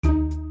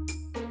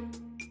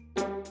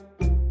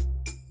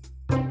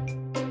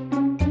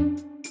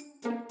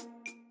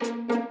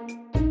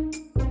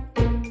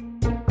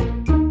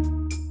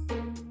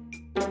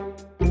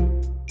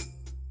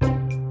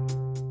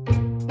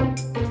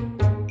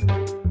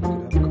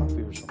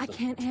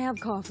have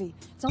coffee.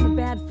 It's on the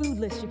bad food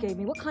list you gave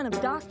me. What kind of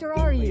doctor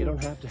are you? You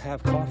don't have to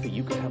have coffee.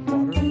 You can have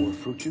water or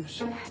fruit juice.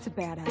 That's a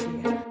bad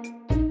idea.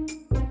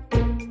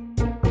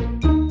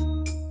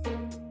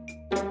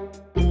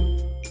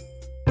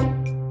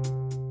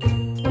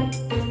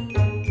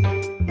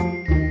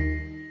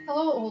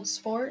 Hello, old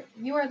sport.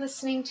 You are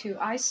listening to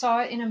I Saw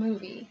It in a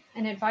Movie,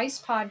 an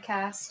advice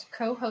podcast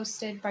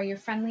co-hosted by your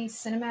friendly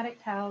cinematic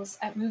pals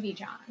at Movie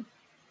John.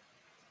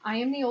 I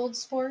am the old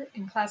sport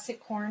and classic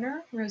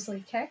coroner,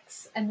 Rosalie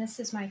Kicks, and this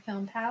is my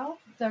film pal,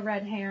 the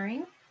Red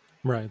Herring.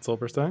 Ryan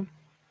Silverstein.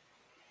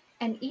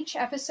 And each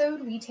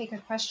episode, we take a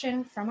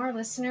question from our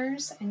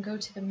listeners and go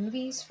to the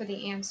movies for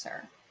the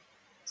answer.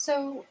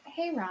 So,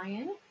 hey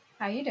Ryan,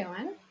 how you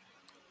doing?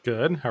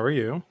 Good. How are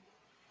you?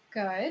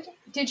 Good.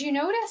 Did you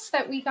notice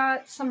that we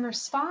got some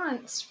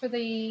response for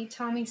the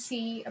Tommy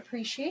C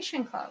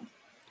Appreciation Club?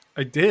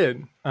 I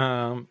did.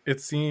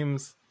 It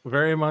seems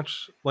very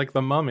much like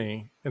the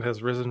mummy. It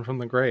has risen from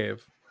the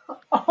grave.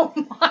 Oh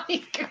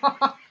my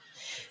god.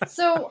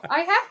 So I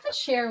have to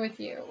share with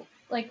you,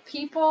 like,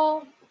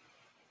 people,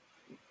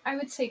 I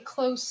would say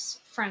close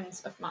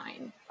friends of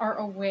mine are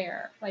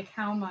aware, like,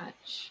 how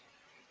much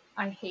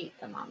I hate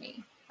the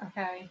mummy,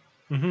 okay?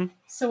 Mm-hmm.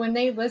 So when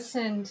they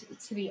listened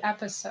to the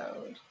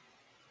episode,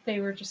 they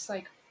were just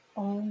like,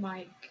 oh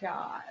my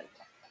god.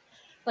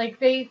 Like,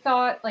 they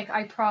thought, like,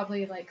 I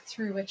probably, like,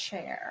 threw a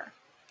chair.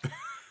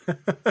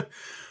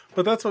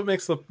 But that's what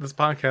makes this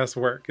podcast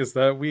work, is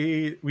that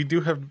we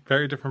do have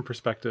very different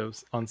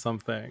perspectives on some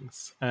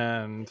things.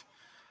 And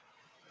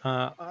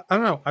I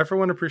don't know. I, for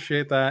one,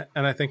 appreciate that.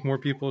 And I think more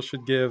people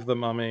should give the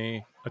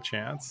mummy a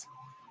chance.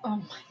 Oh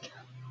my god.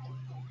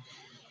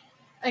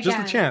 Again, Just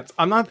a chance.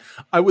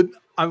 I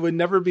would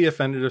never be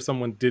offended if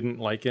someone didn't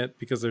like it,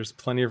 because there's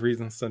plenty of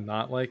reasons to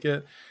not like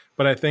it.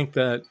 But I think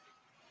that,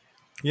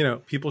 you know,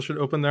 people should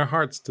open their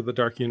hearts to the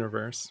dark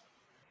universe.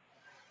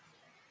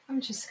 I'm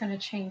just going to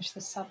change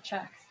the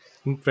subject.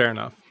 Fair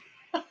enough.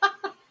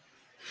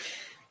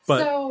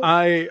 But So,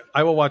 I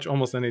will watch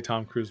almost any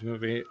Tom Cruise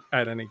movie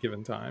at any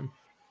given time.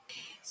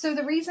 So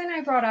the reason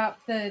I brought up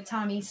the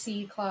Tommy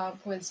C Club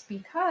was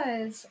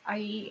because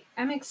I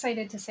am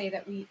excited to say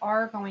that we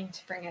are going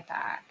to bring it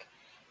back.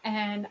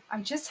 And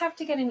I just have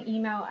to get an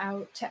email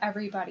out to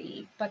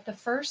everybody. But the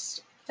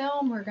first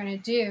film we're going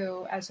to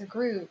do as a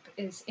group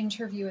is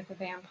Interview with the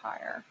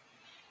Vampire.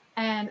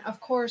 And of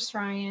course,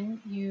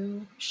 Ryan,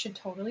 you should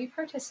totally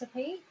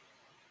participate.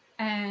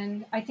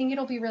 And I think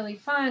it'll be really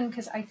fun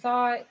because I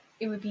thought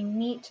it would be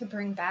neat to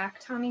bring back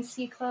Tommy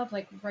C Club,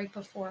 like, right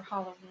before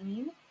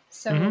Halloween.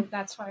 So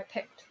that's why I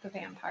picked the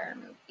vampire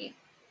movie.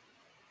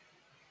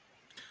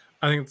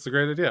 I think it's a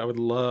great idea. I would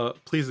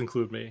love, please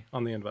include me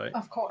on the invite.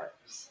 Of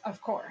course,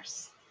 of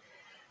course.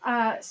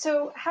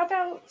 So how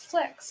about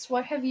flicks?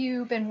 What have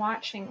you been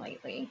watching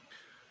lately?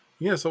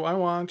 Yeah, so I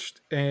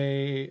watched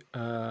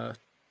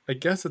I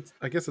guess it's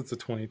a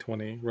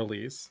 2020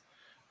 release.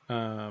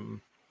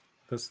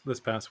 This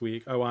past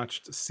week, I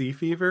watched Sea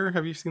Fever.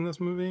 Have you seen this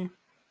movie?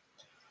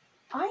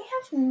 I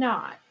have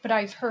not, but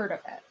I've heard of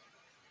it.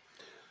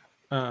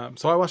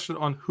 So I watched it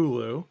on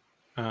Hulu,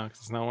 because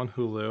it's now on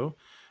Hulu.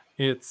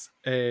 It's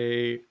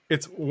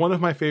one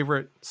of my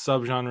favorite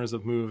subgenres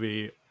of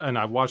movie, and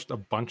I've watched a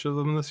bunch of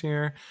them this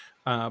year.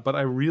 But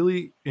I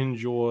really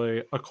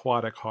enjoy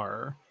aquatic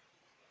horror.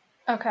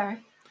 Okay.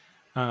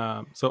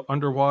 So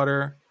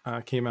Underwater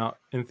came out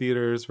in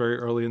theaters very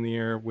early in the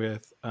year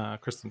with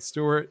Kristen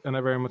Stewart, and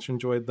I very much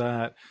enjoyed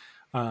that.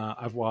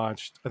 I've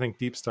watched, I think,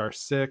 Deep Star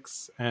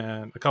 6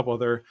 and a couple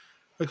other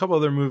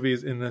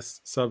movies in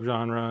this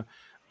subgenre.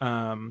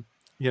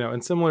 You know,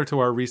 and similar to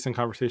our recent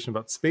conversation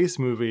about space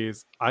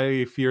movies,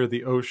 I fear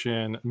the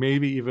ocean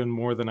maybe even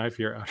more than I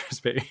fear outer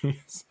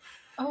space.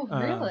 Oh,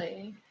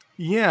 really?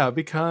 Yeah,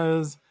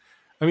 because,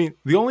 I mean,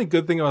 the only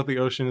good thing about the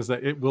ocean is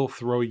that it will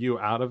throw you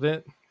out of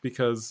it,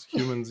 because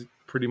humans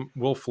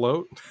will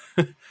float.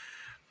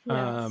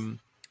 Yes.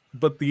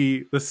 But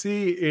the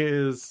sea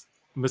is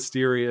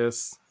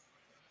mysterious.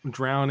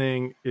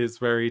 Drowning is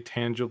very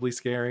tangibly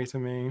scary to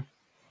me.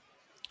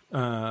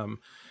 And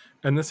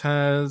this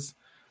has,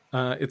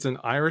 it's an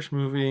Irish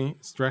movie.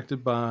 It's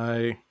directed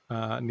by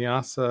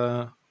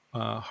Nyasa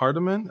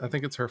Hardiman. I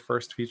think it's her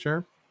first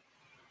feature.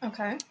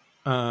 Okay.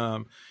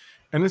 And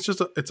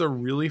it's a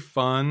really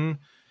fun,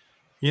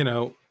 you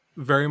know,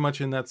 very much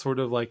in that sort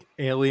of like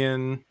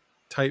Alien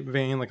type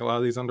vein, like a lot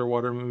of these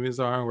underwater movies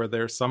are, where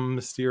there's some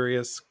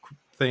mysterious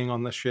thing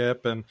on the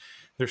ship and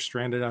they're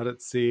stranded out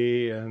at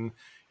sea, and,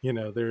 you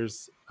know,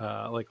 there's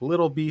like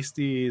little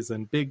beasties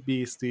and big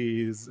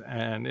beasties,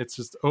 and it's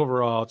just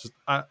overall just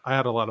I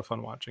had a lot of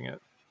fun watching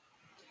it.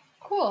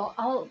 Cool.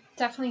 I'll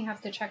definitely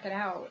have to check it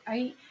out.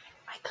 I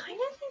kind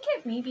of think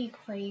it maybe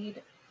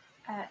played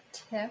at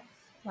TIFF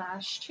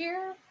last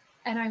year,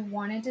 and I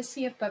wanted to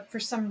see it, but for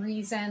some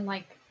reason,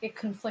 like, it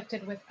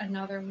conflicted with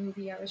another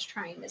movie I was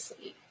trying to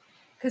see,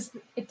 because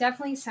it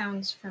definitely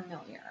sounds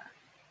familiar.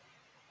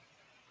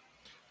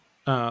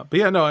 But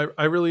yeah, no,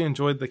 I really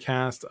enjoyed the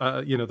cast.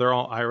 You know, they're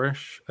all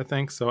Irish, I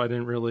think, so I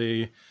didn't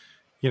really,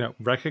 you know,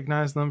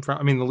 recognize them from.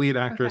 I mean, the lead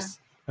actress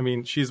I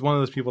mean, she's one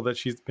of those people that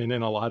she's been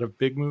in a lot of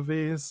big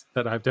movies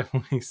that I've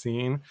definitely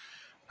seen.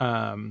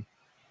 Um,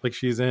 like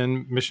she's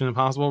in Mission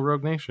Impossible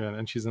Rogue Nation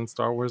and she's in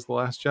Star Wars The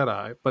Last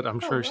Jedi, but I'm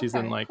sure Oh, she's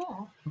in okay, like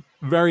cool.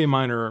 very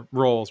minor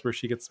roles where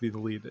she gets to be the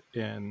lead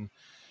in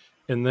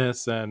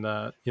this.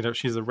 And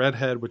she's a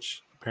redhead,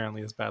 which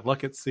apparently is bad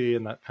luck at sea,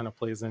 and that kind of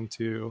plays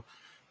into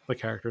the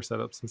character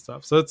setups and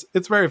stuff. So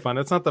it's very fun.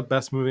 It's not the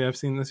best movie I've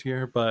seen this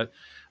year, but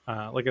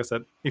like I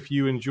said, if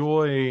you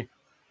enjoy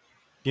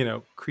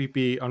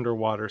creepy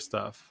underwater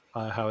stuff,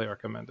 I highly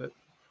recommend it.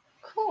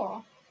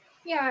 Cool.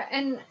 Yeah,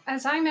 and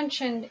as I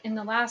mentioned in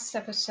the last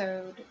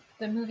episode,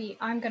 the movie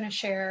I'm going to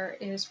share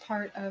is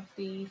part of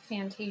the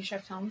Fantasia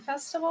Film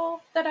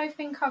Festival that I've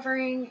been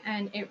covering,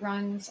 and it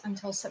runs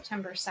until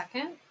September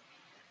 2nd.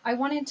 I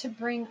wanted to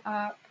bring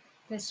up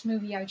this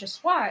movie I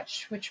just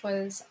watched, which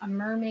was A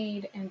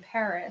Mermaid in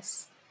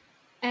Paris.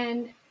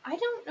 And I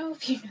don't know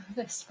if you know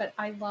this, but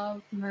I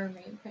love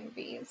mermaid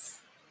movies.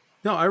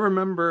 No, I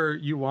remember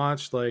you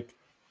watched like,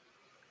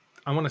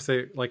 I want to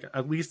say like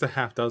at least a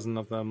half dozen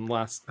of them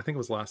I think it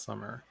was last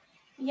summer.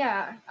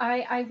 Yeah,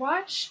 I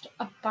watched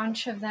a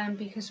bunch of them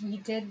because we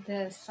did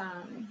this,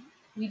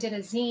 we did a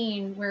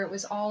zine where it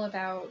was all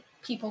about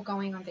people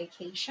going on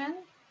vacation.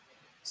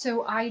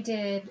 So I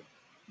did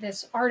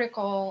this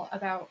article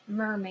about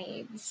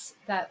mermaids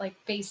that like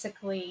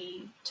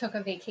basically took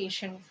a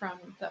vacation from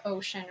the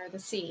ocean or the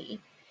sea.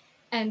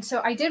 And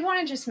so I did want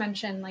to just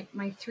mention like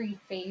my three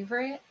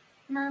favorite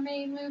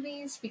mermaid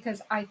movies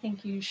because I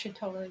think you should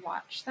totally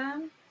watch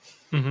them.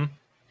 Mm-hmm.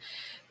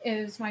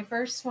 Is my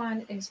first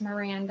one is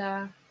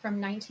Miranda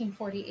from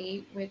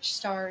 1948, which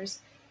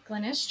stars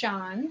Glynis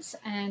Johns,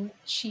 and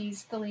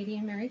she's the lady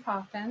in Mary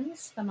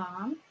Poppins, the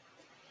mom.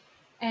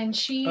 And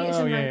she is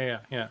Oh yeah.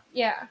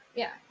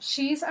 yeah.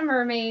 She's a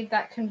mermaid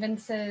that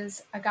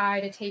convinces a guy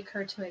to take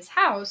her to his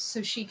house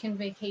so she can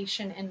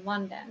vacation in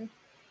London.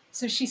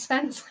 So she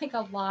spends like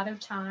a lot of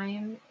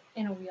time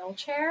in a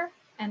wheelchair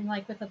and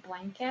like with a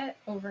blanket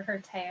over her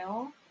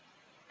tail,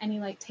 and he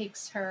like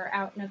takes her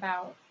out and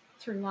about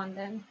through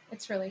London.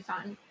 It's really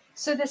fun.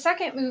 So the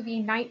second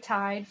movie, Night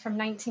Tide from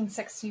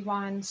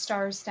 1961,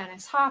 stars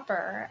Dennis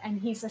Hopper, and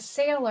he's a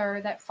sailor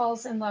that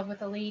falls in love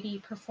with a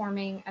lady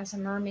performing as a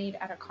mermaid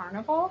at a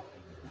carnival,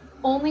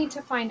 only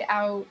to find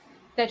out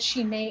that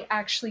she may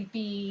actually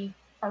be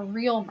a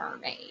real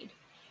mermaid.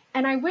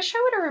 And I wish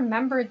I would have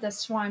remembered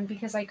this one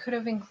because I could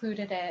have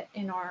included it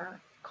in our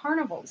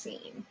carnival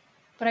zine.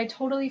 But I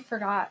totally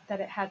forgot that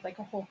it had like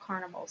a whole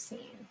carnival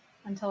scene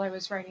until I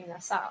was writing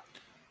this up.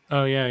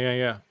 Oh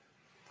yeah.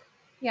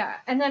 Yeah,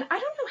 and then I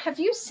don't know, have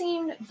you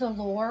seen The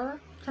Lure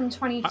from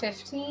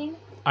 2015?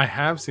 I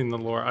have seen The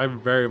Lore. I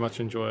very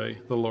much enjoy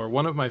The Lore.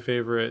 One of my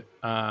favorite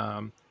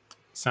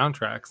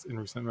soundtracks in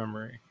recent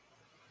memory.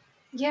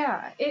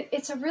 Yeah,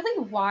 it's a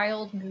really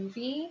wild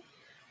movie.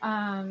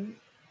 Um,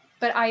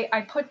 but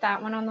I put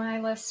that one on my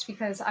list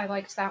because I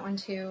liked that one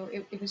too.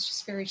 It was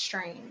just very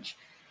strange.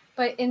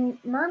 But in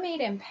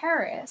Mermaid in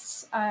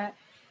Paris,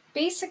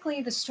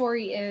 basically the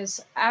story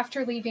is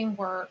after leaving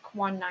work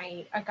one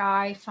night, a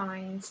guy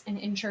finds an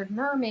injured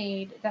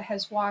mermaid that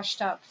has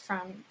washed up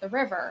from the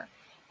river.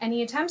 And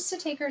he attempts to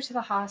take her to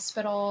the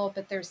hospital,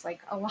 but there's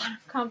like a lot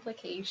of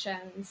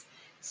complications.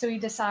 So he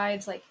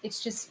decides like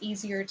it's just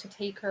easier to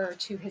take her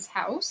to his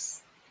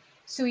house.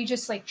 So he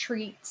just like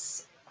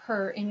treats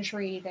her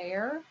injury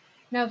there.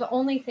 Now, the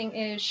only thing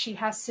is, she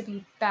has to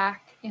be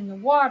back in the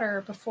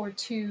water before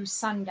two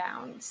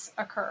sundowns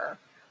occur.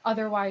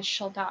 Otherwise,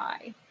 she'll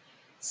die.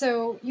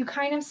 So you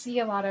kind of see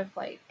a lot of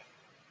like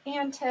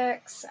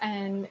antics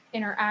and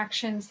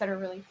interactions that are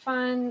really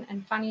fun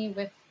and funny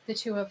with the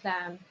two of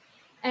them.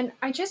 And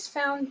I just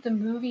found the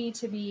movie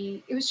to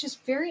be, it was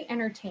just very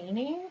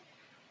entertaining.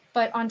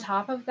 But on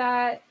top of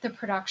that, the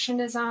production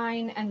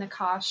design and the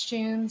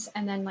costumes,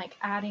 and then like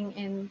adding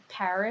in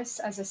Paris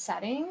as a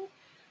setting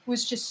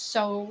was just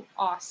so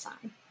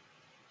awesome.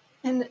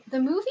 And the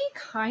movie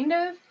kind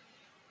of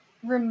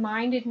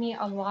reminded me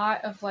a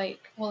lot of like,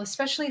 well,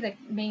 especially the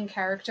main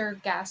character,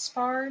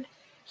 Gaspard.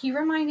 He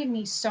reminded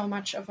me so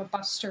much of a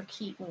Buster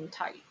Keaton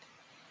type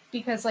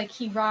because like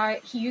he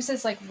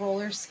uses like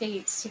roller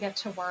skates to get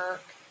to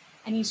work,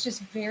 and he's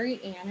just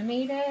very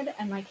animated,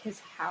 and like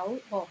his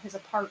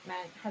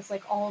apartment has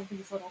like all of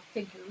these little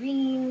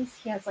figurines.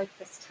 He has like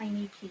this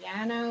tiny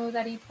piano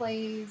that he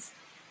plays.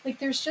 Like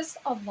there's just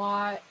a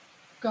lot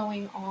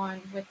going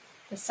on with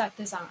the set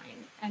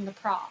design and the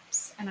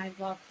props, and I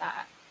love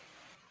that.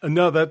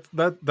 No, that's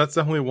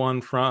definitely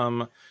one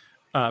from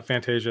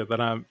Fantasia that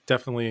I'm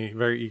definitely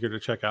very eager to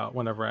check out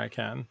whenever I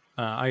can.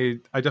 I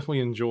definitely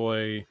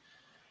enjoy.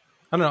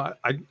 I don't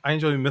know. I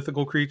enjoy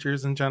mythical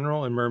creatures in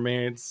general and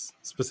mermaids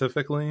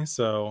specifically.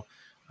 So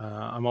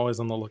I'm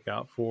always on the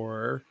lookout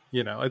for.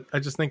 I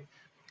just think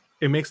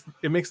it makes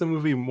the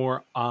movie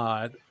more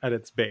odd at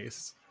its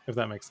base, if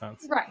that makes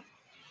sense. Right.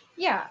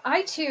 Yeah,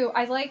 I too.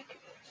 I like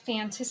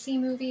fantasy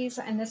movies,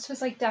 and this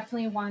was like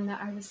definitely one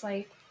that I was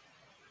like,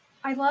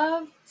 I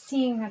love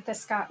seeing that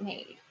this got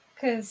made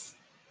because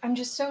I'm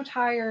just so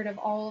tired of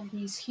all of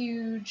these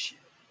huge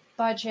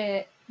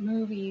budget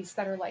movies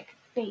that are like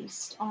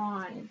based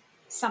on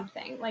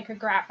something like a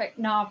graphic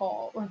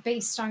novel or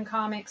based on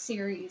comic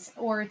series,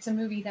 or it's a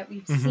movie that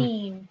we've Hmm.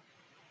 seen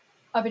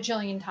a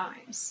bajillion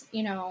times,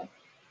 you know.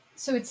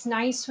 So it's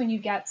nice when you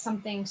get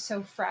something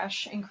so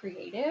fresh and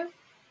creative.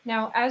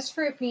 Now, as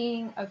for it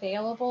being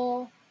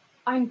available,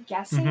 I'm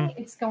Hmm. guessing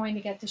it's going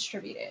to get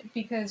distributed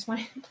because when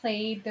it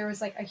played, there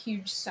was like a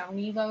huge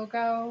Sony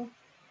logo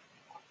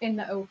in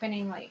the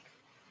opening, like,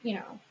 you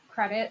know,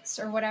 credits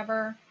or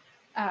whatever.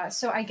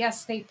 So I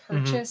guess they Hmm.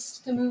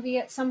 purchased the movie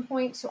at some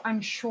point. So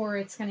I'm sure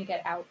it's going to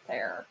get out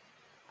there.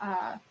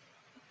 Uh,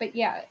 but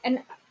yeah,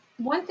 and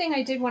one thing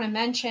I did want to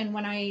mention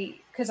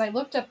because I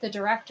looked up the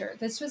director,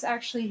 this was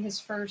actually his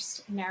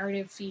first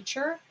narrative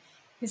feature.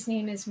 His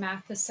name is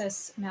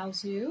Mathesis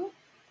Malzou,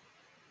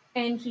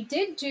 and he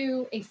did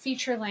do a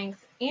feature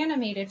length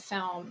animated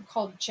film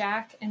called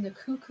Jack and the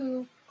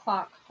Cuckoo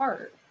Clock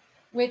Heart,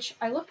 which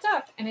I looked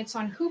up and it's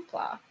on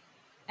Hoopla.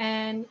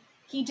 And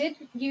he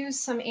did use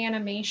some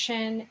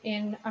animation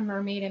in A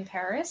Mermaid in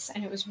Paris,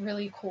 and it was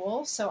really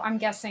cool. So I'm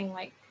guessing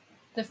like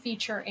the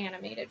feature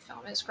animated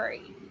film is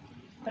great.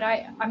 But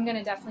I'm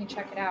gonna definitely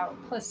check it out.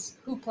 Plus,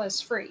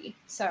 Hoopla's free,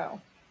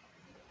 so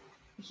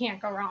you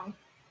can't go wrong.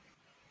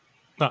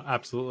 No,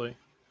 absolutely.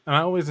 And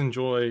I always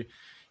enjoy,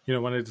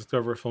 when I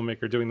discover a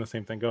filmmaker doing the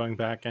same thing, going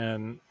back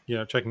and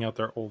checking out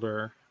their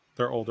older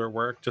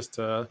work just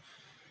to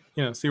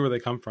see where they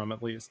come from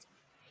at least.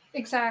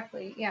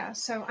 Exactly, yeah.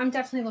 So I'm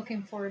definitely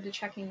looking forward to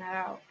checking that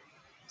out.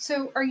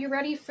 So, are you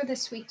ready for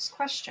this week's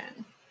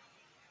question?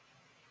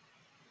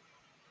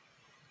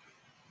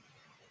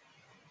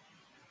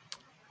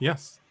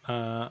 Yes,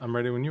 I'm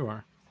ready when you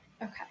are.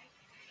 Okay.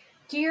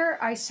 Dear,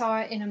 I saw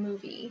it in a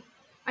movie.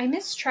 I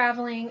miss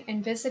traveling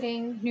and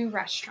visiting new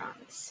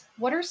restaurants.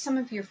 What are some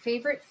of your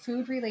favorite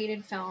food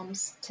related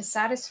films to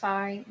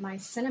satisfy my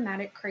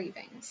cinematic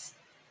cravings?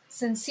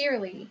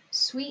 Sincerely,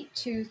 Sweet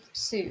Tooth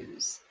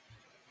Suze.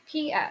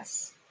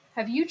 P.S.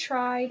 Have you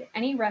tried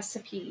any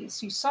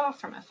recipes you saw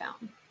from a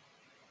film?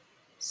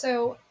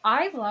 So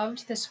I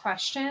loved this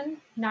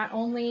question, not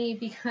only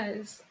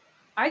because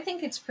I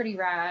think it's pretty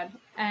rad,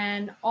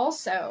 and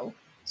also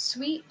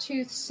Sweet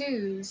Tooth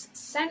Suze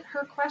sent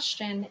her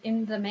question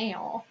in the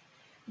mail,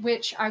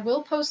 which I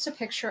will post a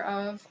picture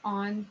of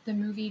on the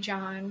Movie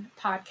John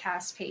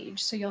podcast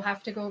page, so you'll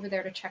have to go over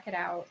there to check it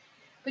out.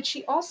 But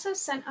she also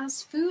sent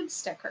us food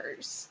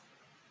stickers.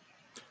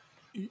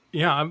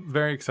 Yeah, I'm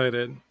very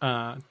excited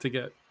to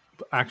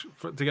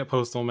get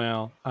postal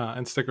mail,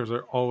 and stickers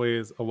are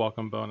always a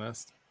welcome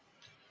bonus.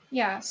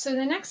 Yeah, so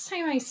the next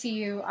time I see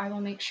you, I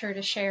will make sure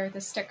to share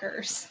the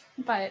stickers.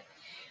 But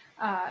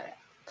uh,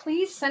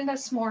 please send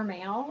us more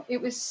mail.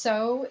 It was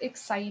so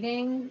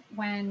exciting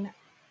when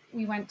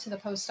we went to the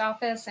post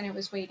office and it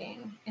was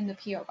waiting in the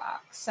P.O.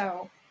 box.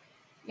 So,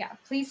 yeah,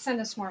 please send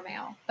us more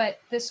mail.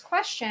 But this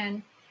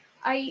question,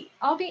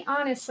 I'll be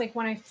honest, like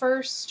when I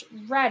first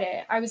read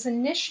it, I was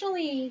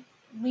initially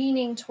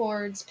leaning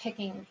towards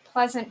picking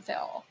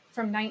Pleasantville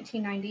from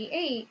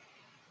 1998,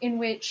 in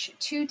which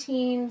two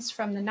teens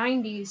from the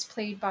 90s,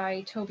 played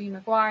by Tobey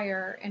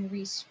Maguire and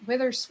Reese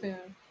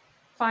Witherspoon,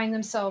 find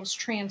themselves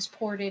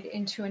transported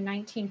into a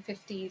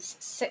 1950s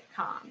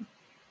sitcom.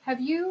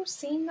 Have you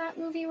seen that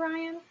movie,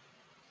 Ryan?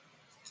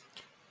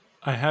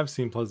 I have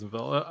seen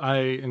Pleasantville. I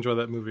enjoy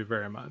that movie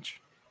very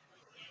much.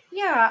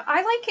 Yeah,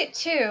 I like it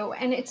too,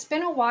 and it's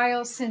been a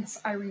while since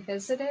I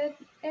revisited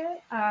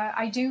it.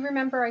 I do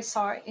remember I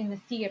saw it in the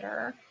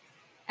theater,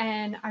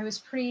 and I was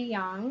pretty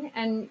young,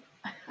 and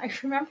I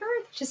remember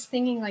just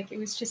thinking like it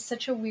was just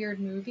such a weird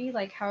movie,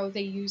 like how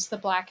they used the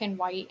black and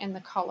white and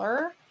the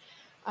color.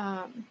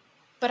 Um,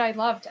 but I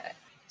loved it.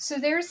 So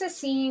there's a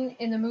scene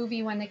in the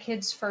movie when the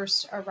kids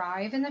first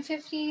arrive in the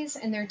 50s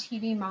and their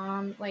TV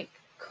mom like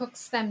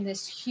cooks them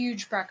this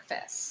huge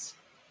breakfast.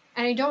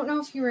 And I don't know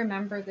if you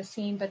remember the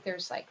scene, but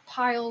there's like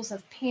piles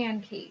of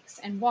pancakes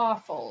and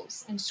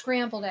waffles and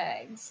scrambled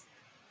eggs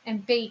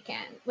and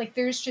bacon. Like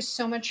there's just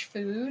so much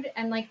food.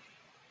 And like,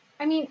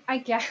 I mean, I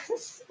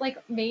guess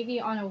like maybe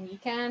on a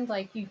weekend,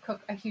 like you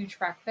cook a huge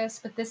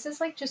breakfast, but this is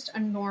like just a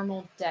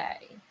normal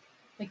day.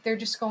 Like they're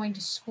just going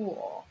to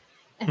school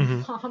and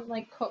Hmm. mom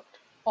like cooked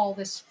all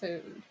this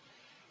food.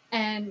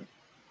 And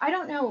I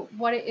don't know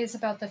what it is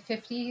about the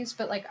 50s,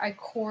 but like I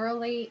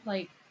correlate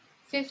like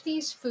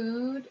 50s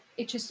food,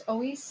 it just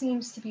always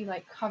seems to be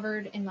like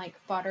covered in like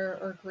butter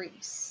or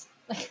grease.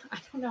 Like I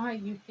don't know how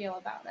you feel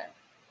about it.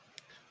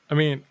 I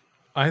mean,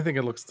 I think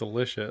it looks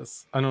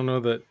delicious.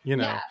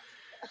 Yeah,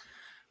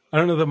 I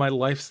don't know that my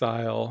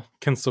lifestyle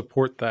can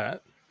support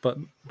that, but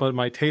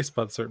my taste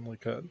buds certainly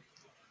could.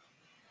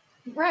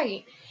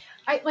 right.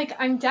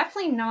 I'm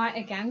definitely not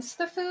against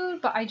the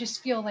food, but I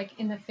just feel like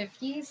in the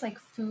 50s, like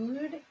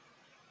food,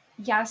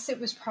 yes, it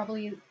was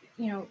probably,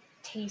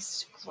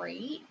 tastes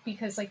great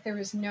because like there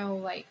was no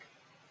like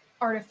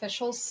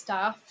artificial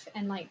stuff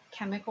and like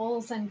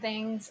chemicals and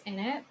things in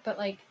it, but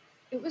like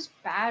it was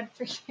bad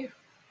for you.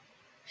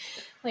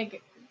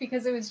 Like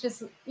because it was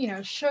just,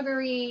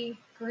 sugary,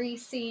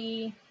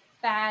 greasy,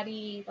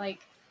 fatty,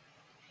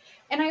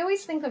 and I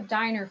always think of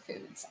diner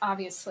foods,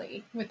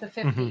 obviously, with the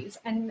Hmm. 50s.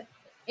 And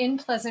in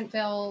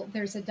Pleasantville,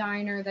 there's a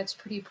diner that's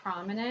pretty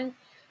prominent,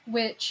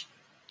 which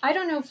I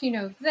don't know if you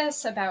know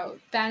this about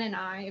Ben and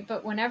I,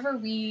 but whenever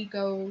we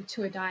go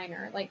to a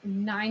diner, like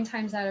 9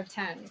 times out of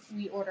 10,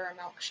 we order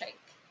a milkshake.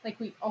 Like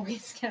we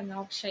always get a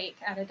milkshake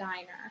at a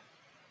diner.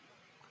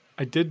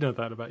 I did know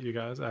that about you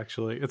guys,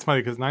 actually. It's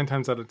funny because 9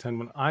 times out of 10,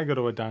 when I go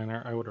to a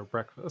diner, I order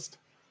breakfast.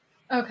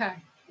 Okay.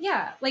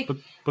 Yeah, like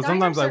But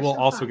sometimes I diners are will so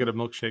also fun. get a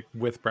milkshake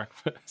with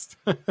breakfast.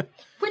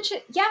 Which,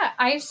 yeah,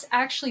 I've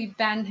actually,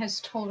 Ben has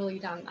totally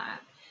done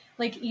that.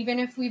 Like, even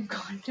if we've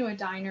gone to a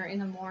diner in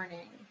the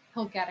morning,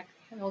 he'll get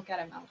a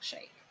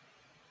milkshake.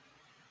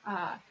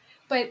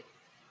 But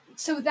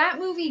so that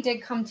movie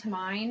did come to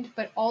mind,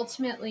 but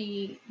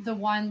ultimately the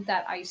one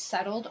that I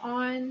settled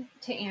on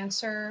to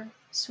answer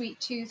Sweet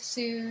Tooth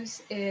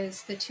Sue's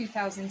is the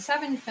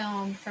 2007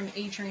 film from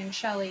Adrian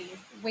Shelley,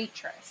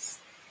 Waitress.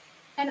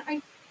 And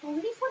I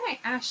believe when I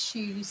asked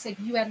you, you said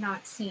you had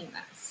not seen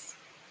this.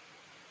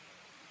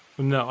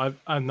 No,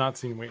 I've not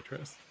seen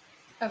Waitress.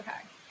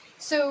 Okay.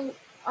 So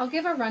I'll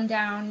give a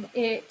rundown.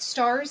 It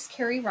stars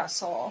Carrie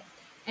Russell,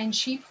 and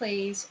she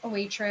plays a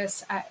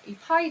waitress at a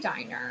pie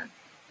diner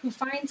who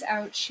finds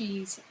out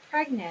she's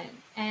pregnant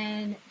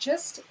and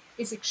just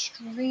is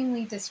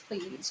extremely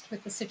displeased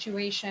with the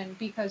situation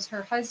because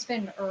her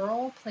husband,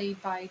 Earl,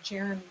 played by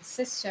Jeremy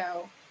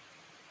Sisto,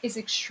 is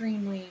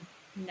extremely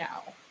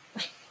no.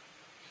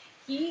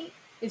 He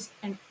is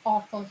an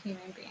awful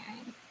human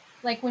being.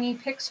 Like when he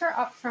picks her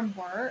up from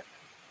work,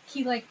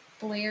 he like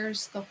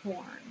blares the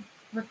horn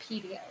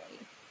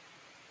repeatedly,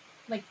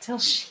 like till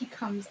she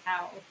comes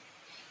out.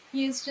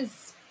 He is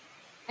just,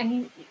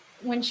 and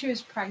when she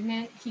was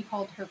pregnant, he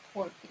called her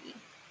Porky.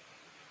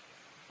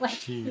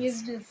 Like he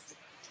is Jeez. just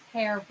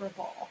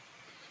terrible.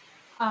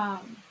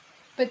 Um,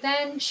 but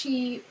then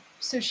she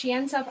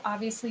ends up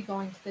obviously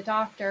going to the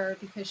doctor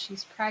because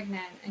she's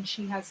pregnant, and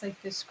she has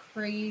like this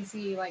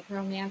crazy like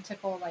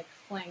romantical like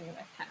fling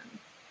with him.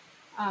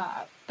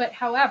 But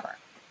however,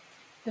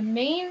 the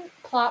main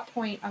plot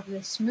point of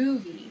this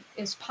movie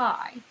is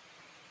pie.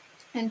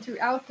 And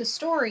throughout the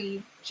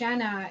story,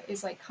 Jenna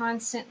is like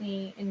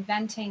constantly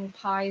inventing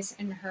pies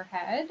in her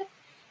head.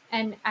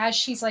 And as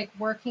she's like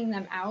working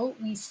them out,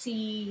 we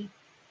see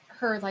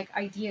her like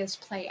ideas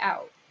play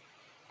out.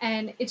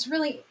 And it's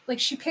really like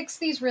she picks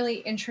these really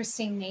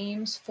interesting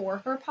names for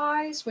her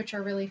pies, which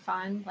are really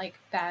fun, like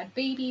Bad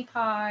Baby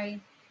Pie,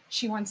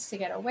 She Wants to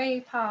Get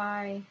Away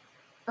Pie,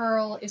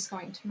 Earl is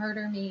Going to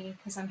Murder Me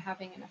because I'm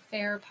having an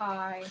affair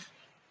pie.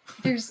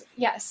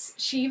 Yes,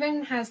 she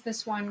even has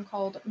this one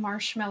called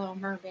Marshmallow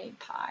Mermaid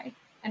Pie.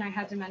 And I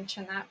had to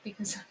mention that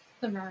because of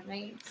the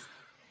mermaids.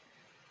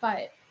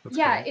 But That's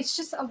yeah, great. it's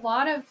just a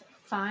lot of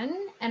fun.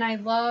 And I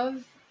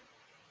love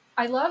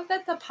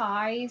that the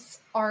pies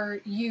are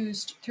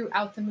used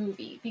throughout the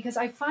movie because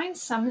I find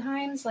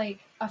sometimes like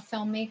a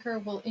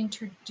filmmaker will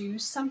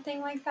introduce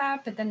something like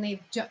that, but then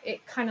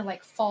it kind of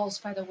like falls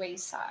by the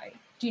wayside.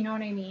 Do you know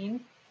what I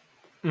mean?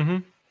 Mm-hmm.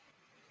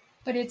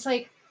 But it's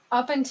like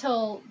up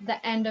until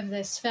the end of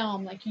this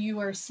film, like you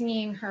are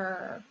seeing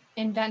her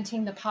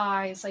inventing the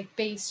pies like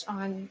based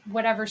on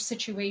whatever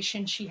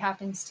situation she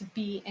happens to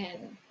be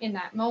in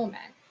that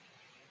moment.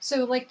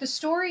 So, like, the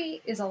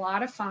story is a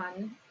lot of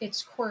fun.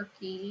 It's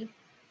quirky.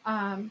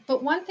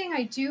 But one thing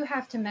I do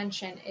have to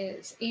mention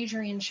is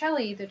Adrian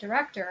Shelley, the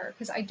director,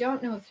 because I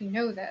don't know if you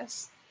know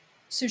this.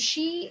 So,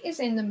 she is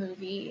in the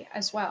movie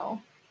as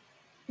well,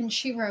 and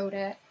she wrote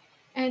it.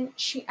 And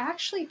she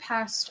actually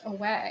passed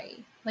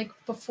away, like,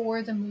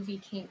 before the movie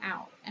came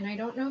out. And I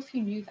don't know if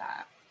you knew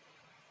that.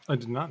 I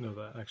did not know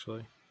that,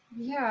 actually.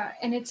 Yeah,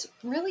 and it's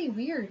really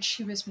weird.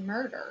 She was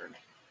murdered.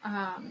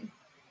 Um,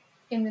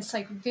 in this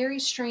like very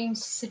strange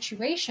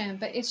situation,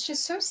 but it's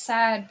just so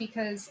sad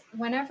because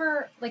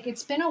whenever like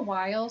it's been a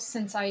while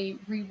since I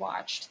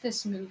rewatched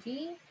this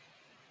movie,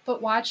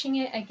 but watching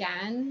it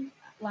again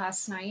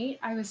last night,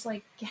 I was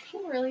like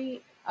getting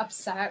really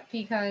upset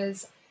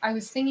because I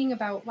was thinking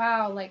about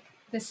wow, like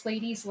this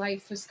lady's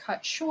life was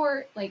cut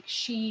short, like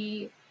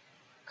she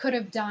could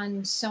have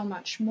done so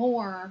much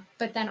more,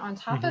 but then on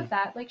top Mm-hmm. of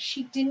that, like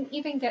she didn't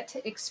even get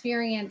to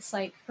experience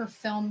like her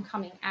film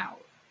coming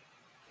out.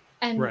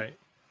 And Right.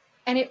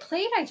 and it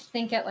played I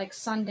think at like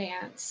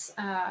Sundance,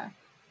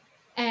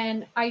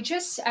 and I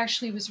just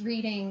actually was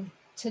reading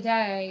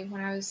today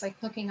when I was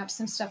like looking up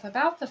some stuff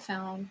about the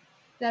film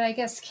that I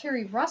guess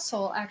Carrie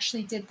Russell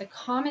actually did the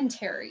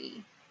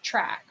commentary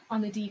track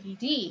on the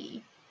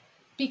DVD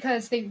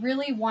because they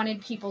really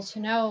wanted people to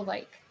know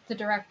like the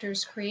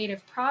director's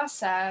creative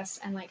process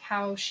and like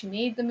how she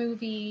made the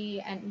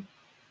movie and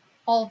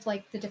all of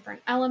like the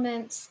different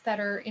elements that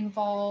are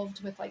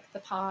involved with like the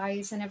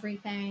pies and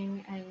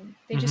everything, and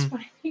they Mm-hmm. just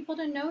wanted people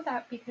to know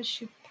that because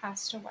she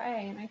passed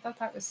away, and I thought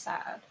that was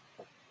sad.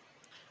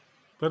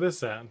 That is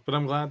sad, but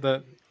I'm glad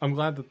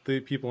that the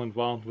people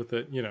involved with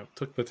it,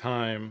 took the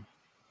time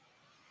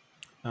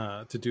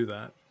to do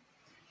that.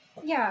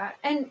 Yeah,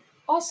 and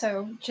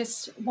also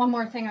just one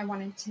more thing I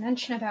wanted to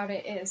mention about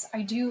it is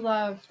I do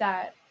love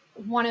that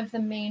one of the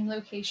main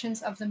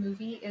locations of the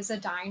movie is a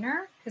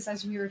diner because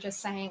as we were just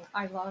saying,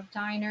 I love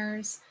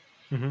diners.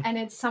 Hmm. And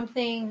it's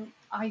something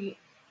I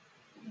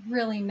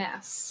really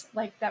miss,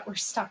 like that we're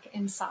stuck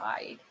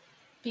inside.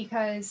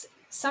 Because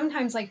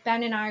sometimes like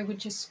Ben and I would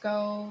just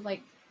go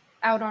like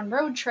out on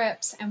road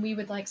trips and we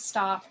would like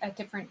stop at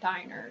different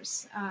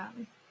diners.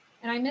 And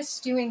I miss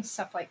doing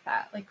stuff like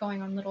that, like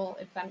going on little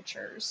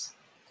adventures.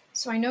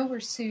 So I know where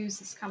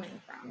Sue's is coming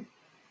from.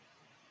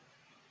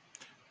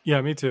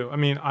 Yeah, me too. I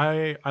mean,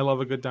 I love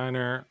a good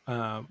diner.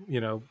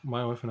 You know,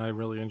 my wife and I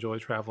really enjoy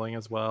traveling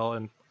as well,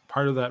 and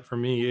part of that for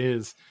me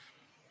is,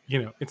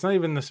 you know, it's not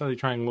even necessarily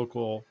trying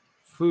local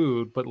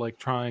food, but like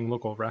trying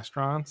local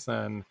restaurants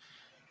and,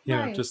 you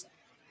know, Right. just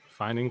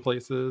finding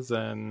places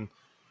and,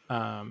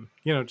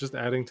 you know, just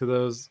adding to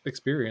those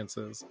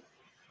experiences.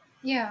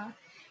 Yeah.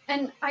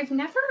 And I've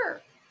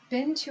never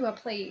been to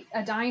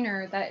a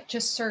diner that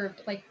just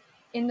served like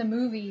in the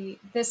movie,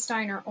 this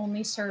diner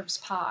only serves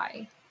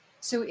pie.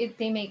 So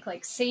they make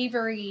like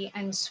savory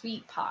and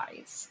sweet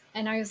pies.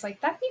 And I was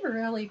like, that'd be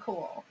really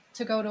cool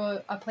to go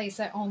to a place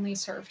that only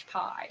served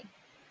pie.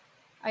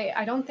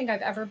 I don't think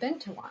I've ever been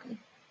to one.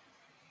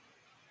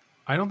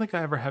 I don't think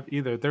I ever have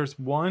either. There's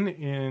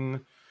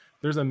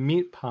a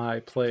meat pie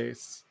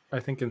place, I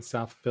think in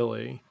South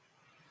Philly,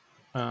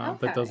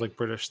 that does Okay. like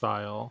British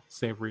style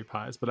savory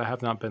pies, but I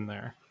have not been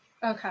there.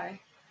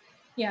 Okay.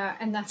 Yeah.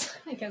 And that's,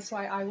 I guess,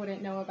 why I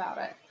wouldn't know about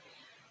it.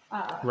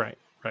 Uh, Right,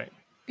 right.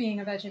 being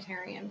a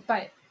vegetarian.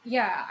 But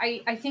yeah,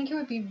 I think it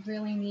would be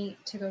really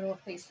neat to go to a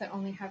place that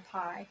only had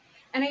pie.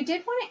 And I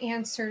did want to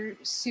answer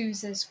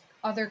Suze's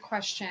other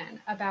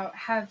question about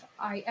have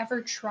I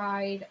ever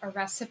tried a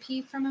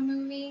recipe from a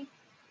movie?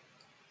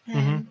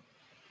 Hmm. And,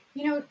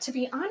 you know, to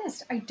be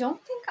honest, I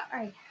don't think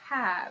I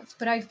have,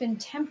 but I've been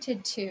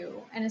tempted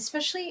to. And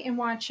especially in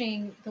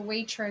watching The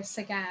Waitress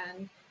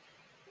again,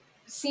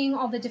 seeing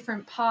all the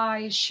different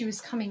pies she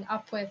was coming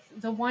up with,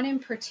 the one in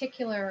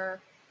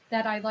particular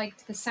that I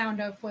liked the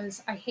sound of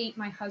was I Hate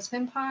My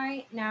Husband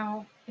pie.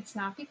 Now, it's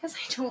not because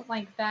I don't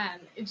like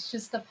them, it's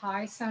just the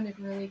pie sounded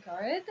really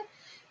good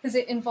because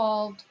it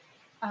involved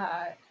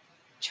uh,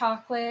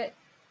 chocolate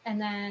and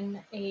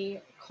then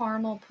a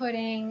caramel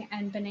pudding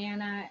and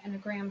banana and a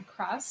graham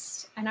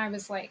crust. And I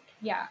was like,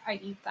 yeah,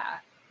 I'd eat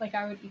that. Like,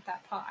 I would eat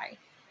that pie.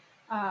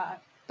 Uh,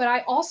 but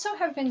I also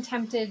have been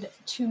tempted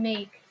to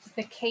make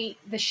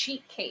the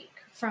sheet cake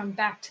from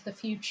Back to the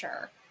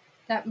Future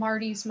that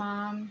Marty's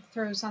mom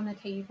throws on the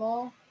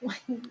table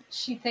when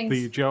she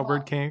The thinks,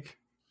 jailbird well, cake.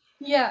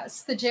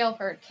 yes, the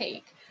jailbird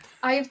cake.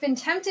 I have been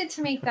tempted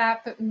to make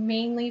that, but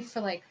mainly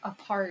for like a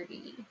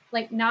party.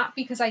 Like, not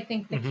because I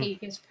think the Hmm. cake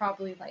is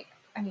probably like,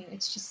 I mean,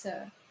 it's just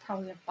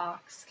probably a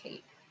box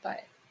cake,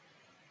 but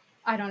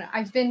I don't know.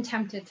 I've been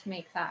tempted to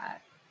make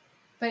that.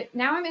 But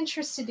now I'm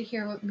interested to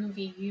hear what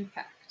movie you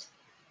picked.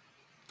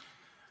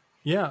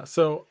 Yeah,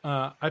 so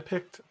I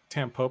picked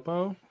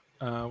Tampopo,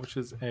 which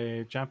is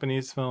a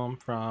Japanese film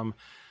from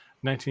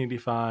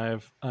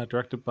 1985,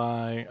 directed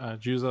by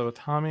Juzo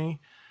Itami.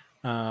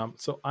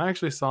 So I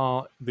actually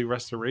saw the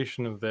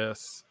restoration of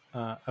this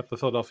at the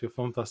Philadelphia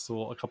Film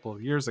Festival a couple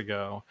of years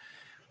ago,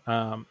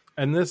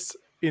 and this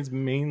is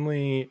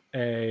mainly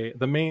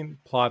the main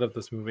plot of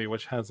this movie,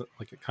 which has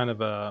like a kind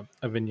of a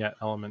vignette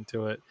element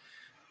to it,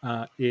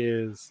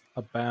 is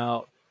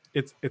about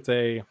it's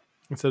a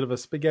instead of a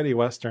spaghetti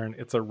western,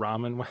 it's a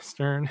ramen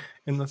western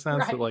in the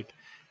sense that Right. like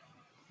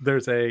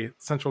there's a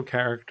central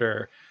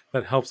character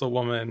that helps a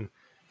woman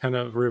kind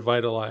of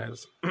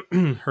revitalize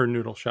her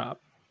noodle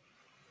shop,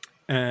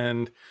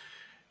 and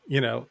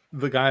you know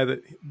the guy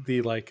that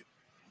the like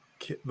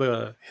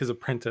the his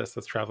apprentice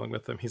that's traveling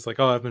with him, he's like,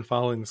 oh, I've been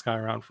following this guy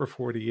around for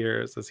 40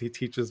 years as he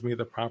teaches me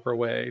the proper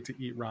way to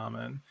eat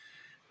ramen.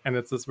 And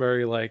it's this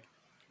very like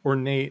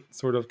ornate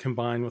sort of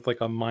combined with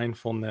like a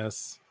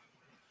mindfulness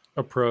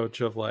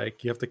approach of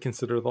like you have to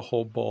consider the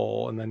whole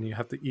bowl and then you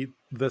have to eat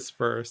this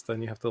first,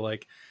 then you have to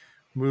like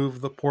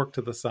move the pork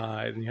to the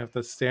side and you have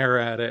to stare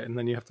at it and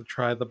then you have to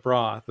try the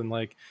broth and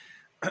like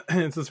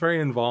it's this very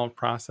involved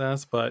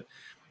process. But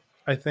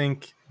I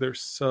think they're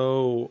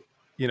so,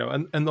 you know,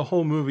 and the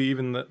whole movie,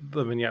 even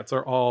the vignettes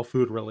are all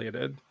food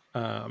related,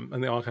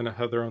 and they all kind of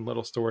have their own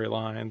little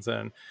storylines.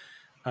 And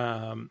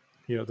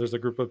you know, there's a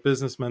group of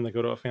businessmen that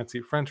go to a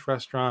fancy French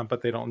restaurant,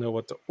 but they don't know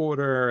what to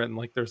order. And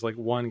like, there's like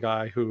one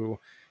guy who,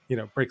 you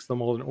know, breaks the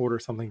mold and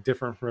orders something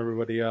different from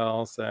everybody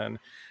else. And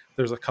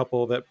there's a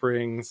couple that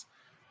brings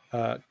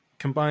uh,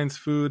 combines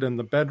food and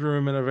the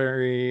bedroom in a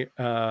very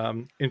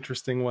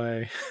interesting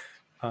way.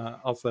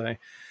 I'll say.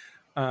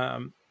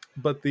 Um,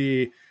 but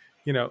you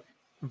know,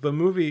 the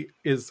movie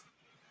is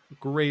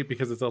great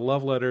because it's a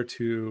love letter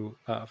to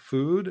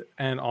food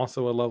and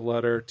also a love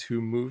letter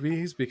to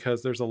movies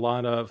because there's a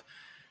lot of,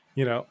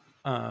 you know,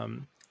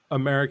 um,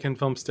 American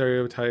film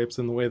stereotypes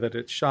in the way that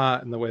it's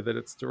shot and the way that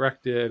it's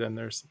directed. And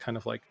there's kind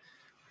of like,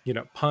 you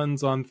know,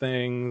 puns on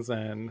things.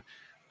 And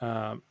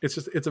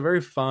it's a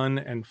very fun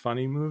and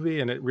funny movie.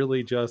 And it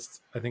really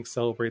just, I think,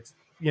 celebrates,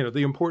 you know,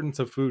 the importance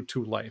of food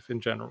to life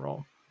in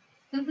general.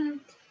 Hmm.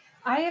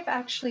 I have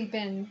actually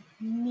been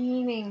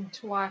meaning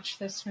to watch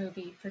this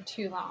movie for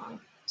too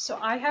long, so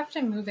I have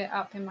to move it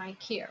up in my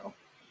queue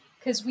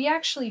because we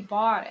actually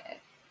bought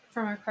it.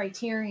 from a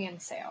Criterion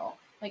sale,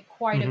 like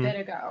quite a bit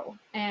ago.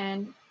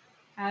 And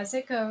as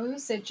it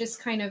goes, it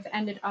just kind of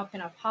ended up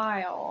in a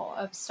pile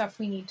of stuff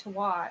we need to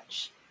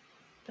watch.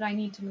 But I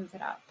need to move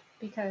it up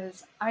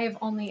because I have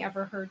only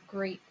ever heard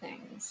great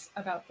things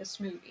about this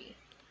movie.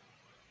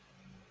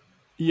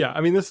 Yeah,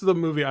 I mean, this is a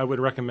movie I would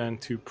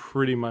recommend to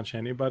pretty much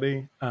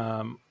anybody.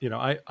 I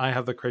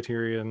have the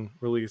Criterion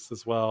release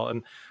as well,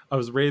 and I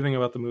was raving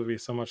about the movie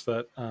so much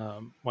that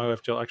my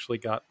wife Jill actually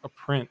got a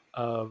print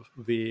of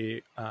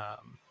the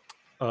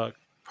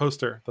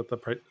poster that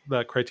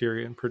that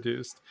Criterion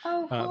produced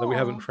Oh, cool. that we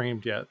haven't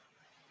framed yet,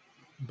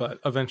 but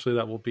eventually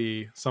that will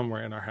be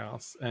somewhere in our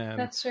house. And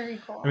That's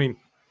very cool. I mean,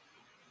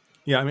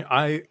 yeah, I mean,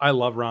 I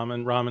love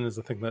ramen. Ramen is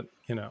the thing that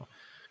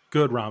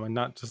good ramen,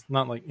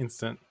 not like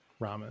instant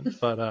ramen,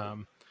 but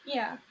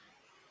yeah.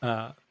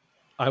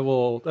 I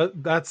will.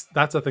 That's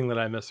a thing that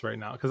I miss right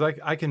now because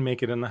I can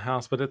make it in the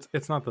house, but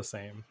it's not the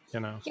same,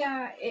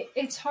 Yeah,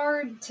 it's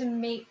hard to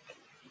make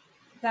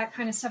that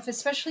kind of stuff,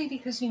 especially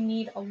because you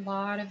need a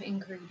lot of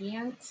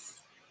ingredients,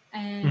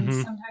 and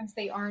sometimes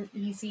they aren't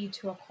easy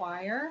to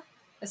acquire,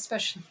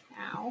 especially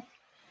now.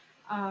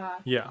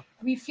 Yeah.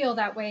 We feel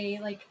that way.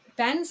 Like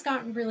Ben's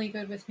gotten really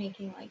good with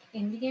making like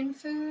Indian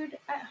food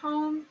at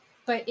home,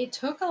 but it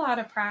took a lot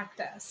of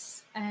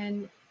practice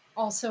and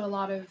also a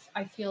lot of,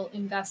 I feel,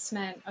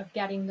 investment of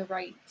getting the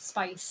right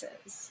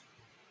spices.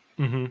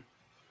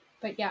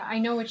 But yeah, I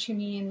know what you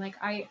mean. Like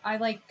I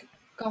like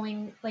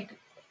going, like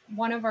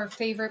one of our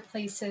favorite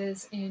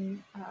places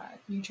in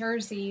New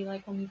Jersey,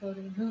 like when we go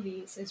to the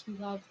movies, is we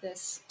love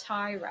this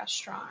Thai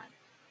restaurant.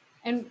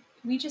 And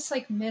we just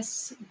like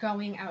miss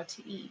going out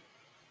to eat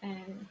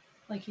and,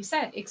 like you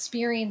said,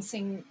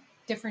 experiencing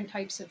different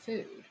types of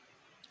food.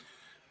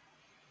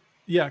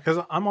 Yeah,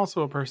 because I'm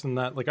also a person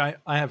that like I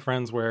have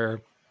friends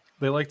where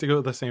they like to go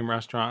to the same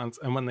restaurants,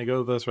 and when they go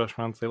to those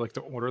restaurants, they like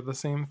to order the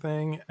same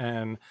thing.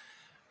 And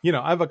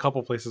I have a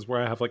couple places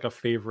where I have like a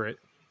favorite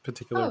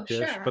particular Oh,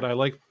 dish, but sure. I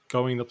like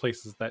going to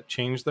places that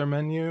change their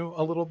menu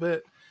a little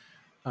bit.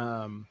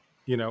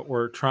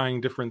 Or trying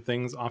different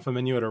things off a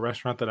menu at a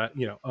restaurant that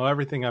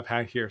everything I've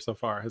had here so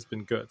far has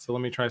been good. So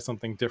let me try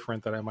something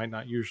different that I might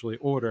not usually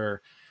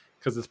order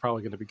because it's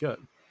probably going to be good.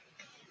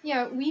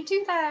 Yeah, we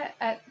do that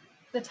at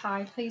the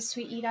Thai place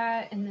we eat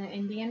at and the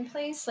Indian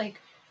place. Like,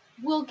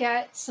 we'll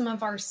get some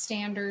of our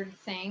standard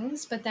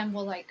things, but then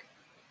we'll like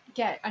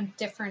get a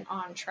different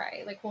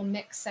entree. Like, we'll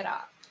mix it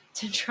up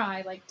to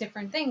try like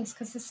different things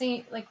because the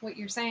same, like what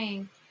you're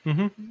saying,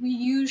 we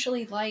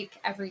usually like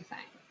everything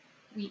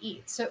we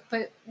eat. So,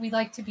 but we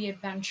like to be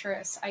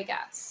adventurous, I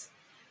guess.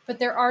 But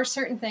there are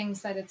certain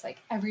things that it's like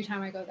every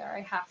time I go there,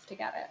 I have to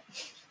get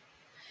it.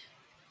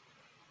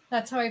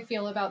 That's how I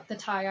feel about the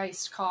Thai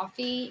iced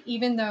coffee,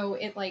 even though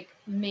it like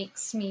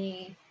makes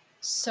me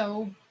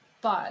so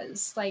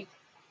buzz. Like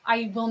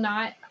I will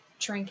not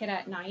drink it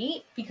at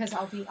night because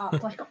I'll be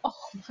up like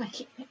all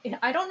night.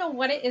 I don't know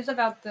what it is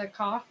about the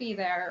coffee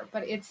there,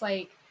 but it's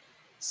like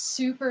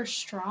super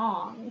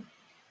strong.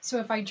 So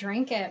if I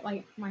drink it,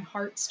 like my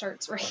heart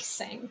starts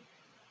racing.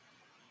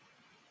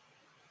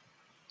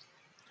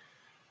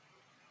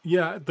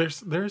 Yeah,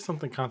 there's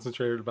something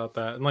concentrated about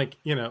that, and like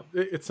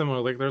it's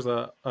similar. Like there's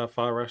a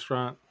pho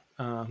restaurant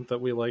that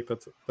we like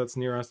that's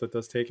near us that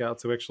does takeout.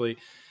 So actually,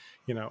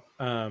 you know,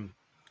 um,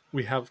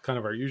 we have kind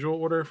of our usual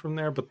order from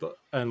there,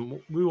 and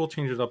we will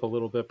change it up a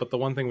little bit. But the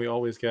one thing we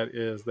always get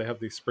is they have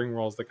these spring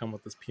rolls that come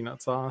with this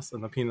peanut sauce,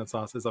 and the peanut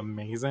sauce is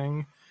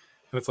amazing.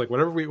 And it's like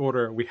whatever we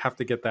order, we have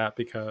to get that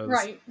because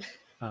Right.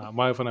 my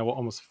wife and I will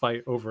almost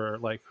fight over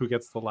like who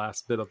gets the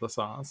last bit of the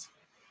sauce.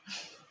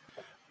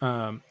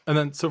 And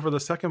then, so for the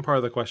second part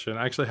of the question,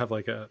 I actually have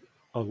like a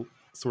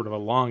sort of a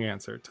long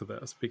answer to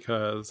this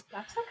because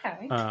That's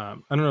okay. I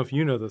don't know if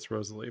you know this,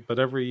 Rosalie, but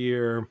every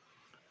year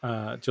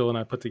Jill and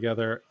I put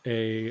together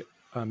a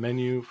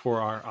menu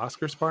for our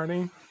Oscars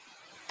party.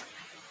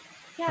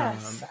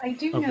 Yes, I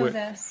do know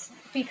this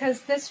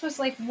because this was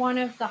like one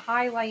of the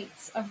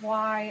highlights of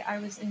why I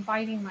was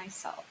inviting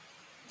myself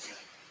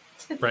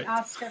to the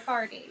Oscar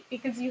party,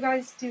 because you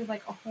guys do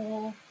like a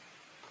whole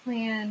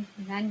planned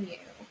menu,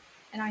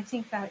 and I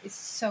think that is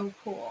so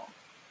cool.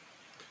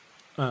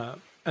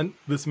 And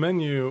this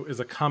menu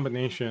is a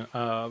combination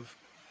of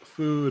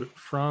food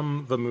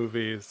from the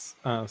movies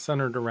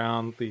centered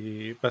around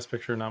the Best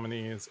Picture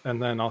nominees,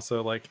 and then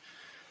also like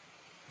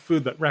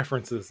food that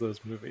references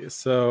those movies.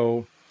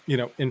 So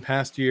in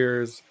past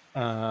years,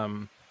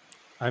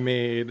 I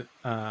made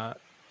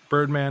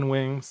Birdman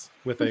wings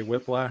with a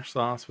whiplash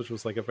sauce, which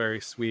was like a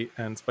very sweet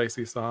and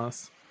spicy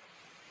sauce.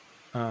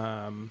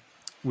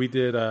 We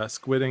did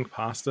squid ink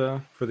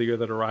pasta for the year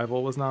that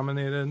Arrival was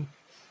nominated.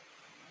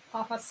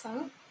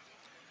 Awesome.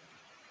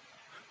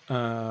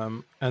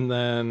 And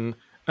then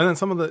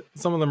some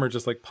of them are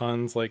just like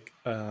puns, like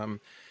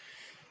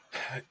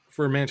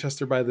for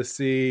Manchester by the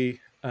Sea.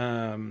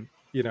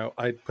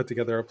 I put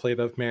together a plate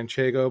of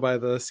manchego by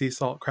the sea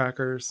salt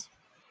crackers.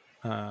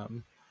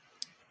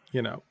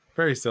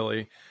 Very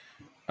silly.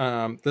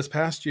 This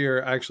past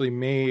year, I actually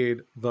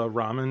made the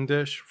ramen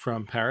dish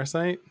from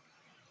Parasite.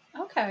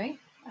 Okay.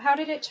 How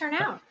did it turn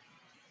out?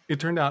 it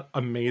turned out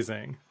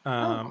amazing,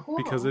 Oh,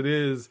 because cool. it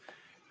is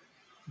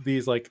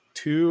these like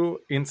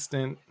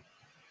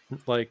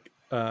like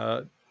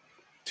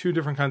two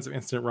different kinds of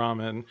instant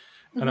ramen,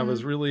 and I Hmm.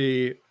 was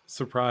really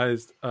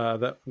surprised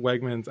that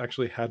Wegmans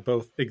actually had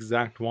both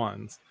exact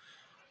ones,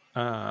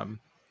 um,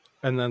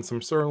 and then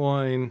some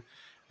sirloin,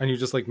 and you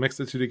just like mix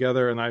the two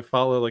together. And I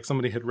follow like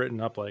somebody had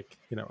written up like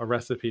a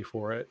recipe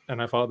for it,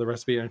 and I followed the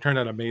recipe, and it turned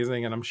out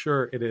amazing. And I'm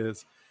sure it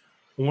is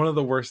one of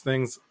the worst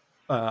things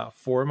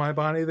for my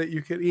body that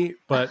you could eat,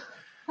 but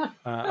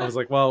I was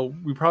like, well,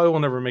 we probably will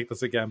never make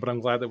this again, but I'm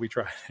glad that we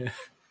tried it.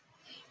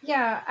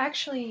 Yeah,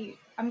 actually,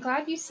 I'm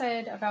glad you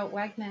said about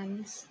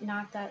Wegmans,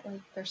 not that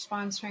like they're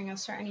sponsoring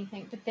us or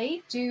anything, but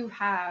they do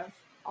have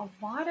a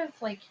lot of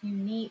like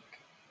unique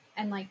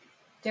and like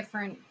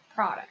different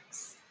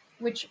products,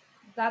 which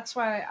that's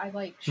why I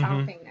like Hmm.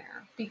 shopping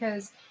there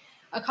because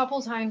a couple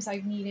times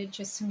I've needed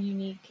just some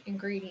unique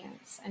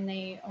ingredients and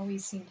they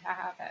always seem to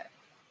have it.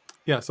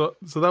 Yeah, so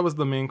that was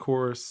the main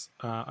course.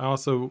 I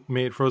also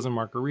made frozen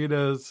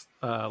margaritas,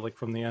 like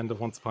from the end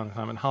of Once Upon a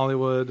Time in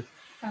Hollywood.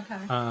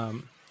 Okay.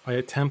 I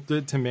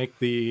attempted to make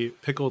the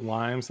pickled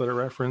limes that are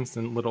referenced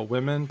in Little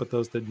Women, but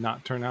those did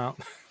not turn out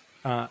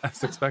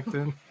as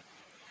expected.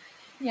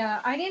 Yeah,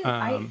 I didn't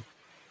Um,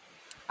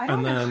 I and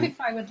don't know then,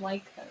 if I would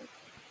like those.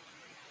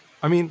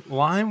 I mean,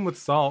 lime with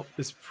salt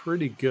is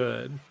pretty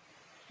good,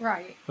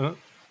 Right. uh,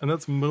 and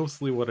that's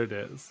mostly what it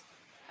is.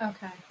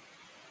 Okay.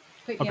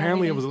 But yeah, they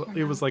Apparently, didn't turn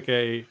it was out. like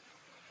it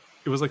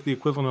was like the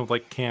equivalent of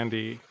like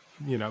candy,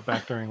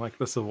 back during like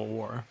the Civil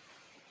War.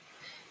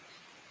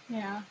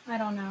 Yeah, I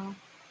don't know.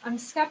 I'm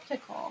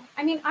skeptical.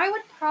 I mean, I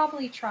would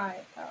probably try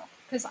it though,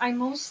 because I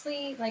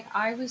mostly like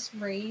I was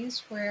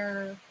raised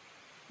where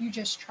you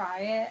just try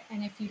it,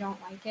 and if you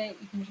don't like it,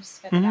 you can just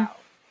spit it Hmm. out.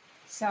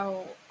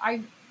 So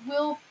I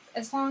will,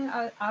 as long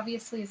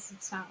obviously as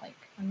it's not like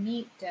a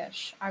meat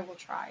dish, I will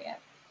try it.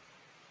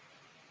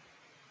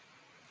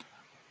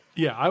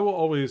 Yeah, I will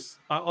always.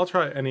 I'll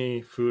try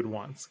any food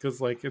once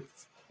because, like,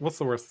 it's what's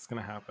the worst that's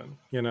gonna happen?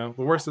 The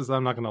worst is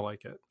I'm not gonna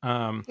like it.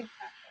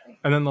 Exactly.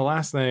 And then the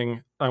last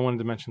thing I wanted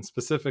to mention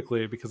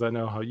specifically because I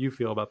know how you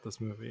feel about this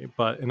movie,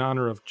 but in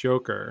honor of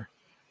Joker,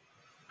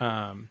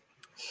 um,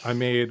 I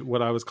made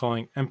what I was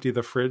calling empty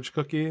the fridge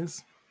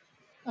cookies,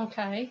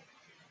 Okay.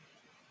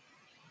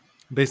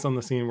 based on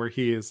the scene where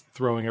he is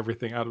throwing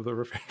everything out of the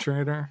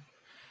refrigerator.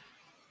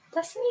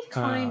 Doesn't he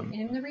climb Um,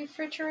 in the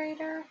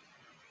refrigerator?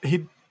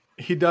 he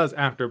he does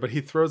after, but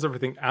he throws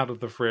everything out of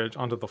the fridge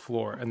onto the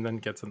floor and then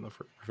gets in the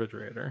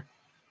refrigerator.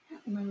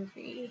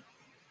 Movie.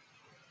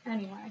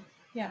 Anyway,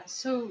 yeah.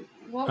 So,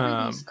 what were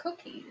these Um,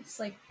 cookies?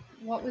 Like,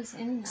 what was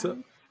in so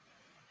them?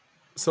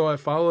 so I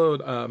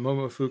followed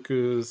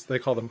Momofuku's. They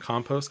call them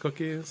compost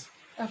cookies.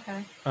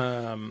 Okay.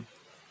 Um,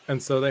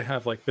 and so they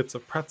have like bits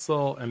of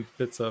pretzel and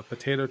bits of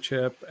potato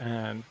chip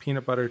and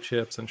peanut butter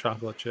chips and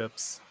chocolate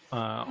chips, Oh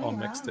all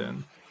mixed wow.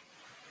 in.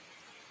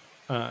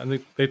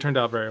 And they turned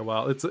out very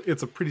well.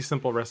 It's a pretty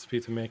simple recipe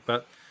to make.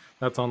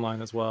 That's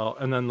online as well.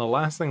 And then the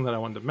last thing that I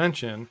wanted to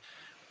mention,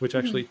 which Mhm.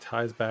 actually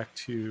ties back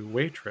to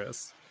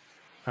Waitress,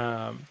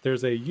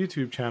 there's a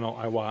YouTube channel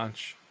I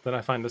watch that I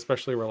find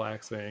especially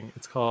relaxing.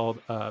 It's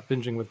called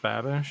Binging with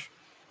Babish,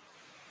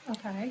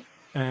 Okay.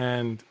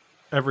 and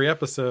every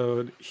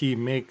episode he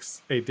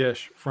makes a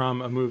dish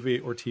from a movie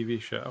or TV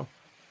show.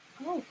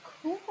 Oh,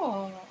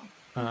 cool.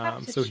 You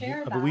have to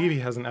share I believe that. he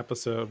has an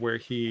episode where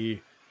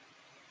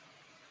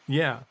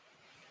yeah,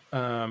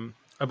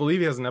 I believe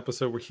he has an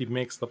episode where he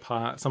makes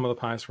some of the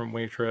pies from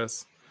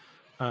Waitress.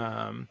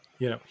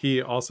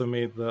 He also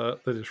made the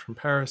dish from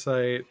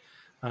Parasite.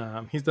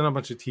 He's done a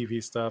bunch of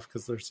TV stuff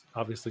because there's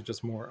obviously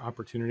just more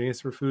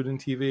opportunities for food in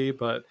TV.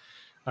 But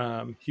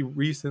he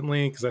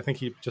recently, because I think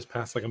he just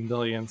passed like 1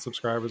 million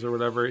subscribers or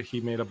whatever,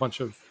 he made a bunch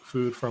of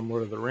food from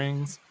Lord of the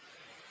Rings.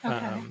 Okay.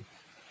 Um,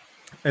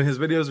 and his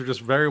videos are just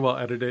very well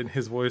edited.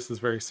 His voice is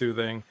very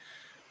soothing,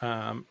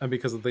 and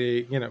because of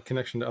the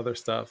connection to other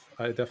stuff,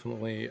 I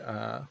definitely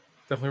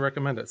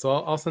recommend it. So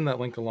I'll send that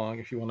link along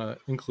if you want to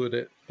include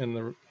it in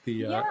the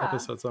Yeah.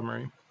 episode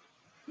summary.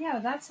 Yeah,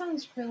 that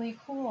sounds really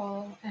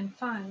cool and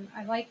fun.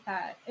 I like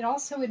that. It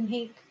also would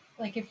make,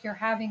 like, if you're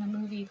having a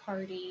movie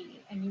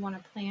party and you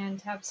want to plan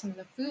to have some of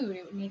the food,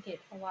 it would make it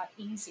a lot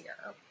easier.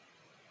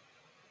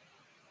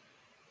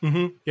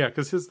 Yeah,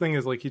 because his thing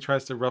is like he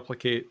tries to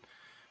replicate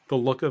the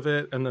look of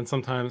it, and then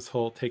sometimes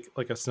he'll take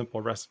like a simple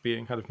recipe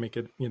and kind of make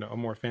it a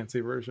more fancy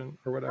version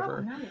or Oh,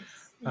 whatever.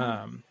 nice.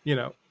 Nice. um you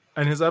know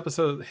and his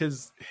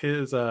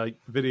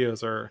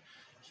videos are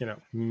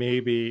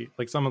maybe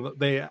like some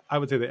of I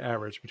would say they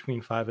average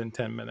between 5 and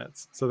 10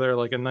 minutes, so they're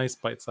like a nice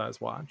bite-sized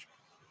watch.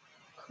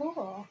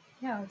 Cool.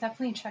 Yeah, I'll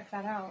definitely check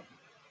that out.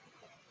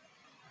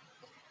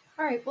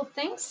 All right. Well,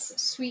 thanks,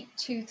 Sweet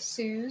Tooth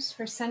Suze,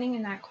 for sending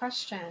in that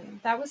question.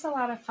 That was a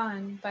lot of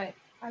fun, but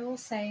I will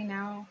say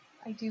now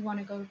I do want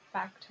to go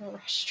back to a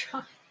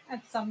restaurant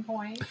at some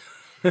point.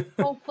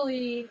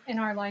 Hopefully, in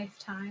our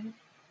lifetime,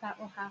 that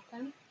will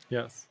happen.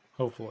 Yes,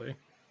 hopefully.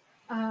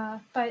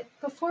 But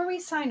before we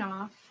sign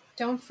off,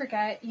 don't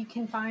forget you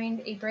can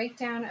find a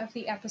breakdown of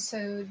the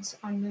episodes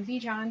on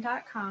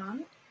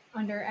moviejohn.com.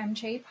 under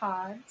MJ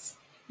Pods.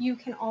 You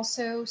can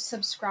also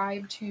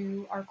subscribe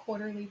to our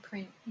quarterly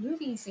print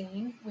movie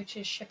zine, which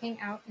is shipping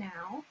out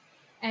now.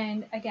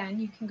 And again,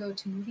 you can go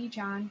to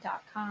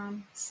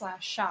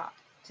moviejohn.com/shop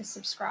to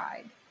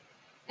subscribe.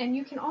 And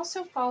you can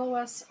also follow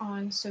us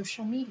on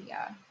social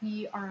media.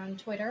 We are on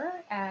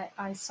Twitter at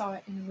I Saw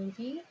It in a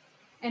Movie.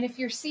 And if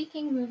you're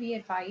seeking movie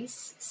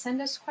advice,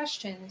 send us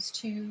questions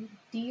to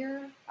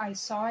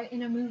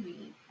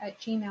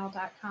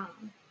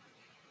dearisawitina@gmail.com.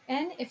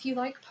 And if you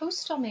like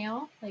postal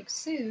mail, like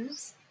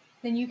Sue's,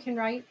 then you can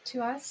write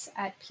to us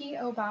at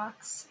P.O.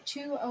 Box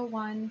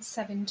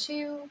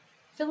 20172,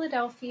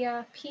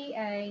 Philadelphia,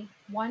 PA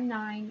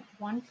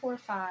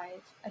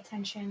 19145.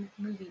 Attention,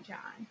 Movie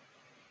John.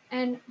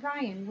 And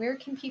Ryan, where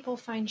can people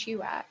find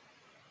you at?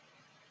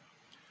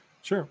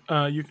 Sure.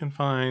 You can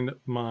find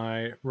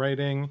my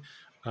writing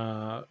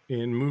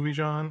in Movie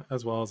John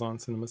as well as on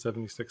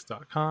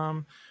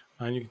cinema76.com.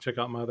 And you can check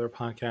out my other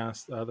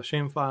podcast, The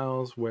Shame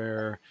Files,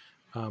 where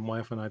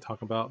wife and I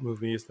talk about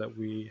movies that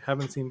we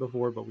haven't seen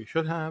before, but we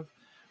should have,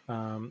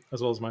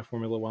 as well as my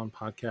Formula One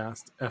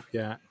podcast, F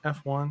Yeah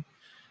F1.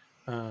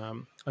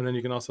 And then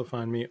you can also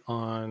find me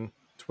on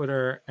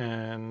Twitter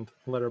and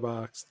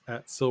Letterboxd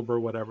at Silber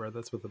Whatever.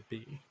 That's with a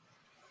B.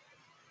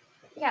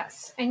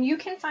 Yes, and you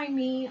can find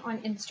me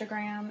on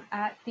Instagram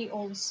at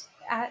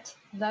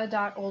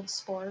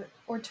the.oldsport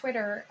or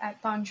Twitter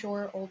at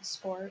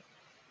bonjouroldsport.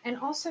 And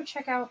also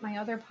check out my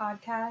other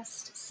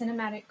podcast,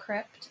 Cinematic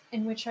Crypt,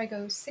 in which I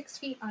go 6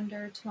 feet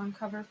under to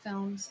uncover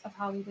films of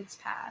Hollywood's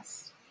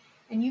past.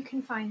 And you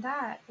can find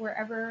that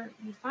wherever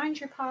you find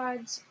your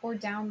pods or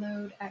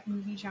download at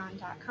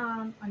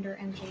moviejohn.com under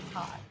MJ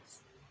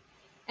Pods.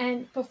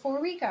 And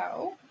before we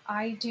go,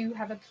 I do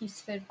have a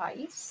piece of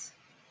advice,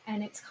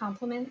 and it's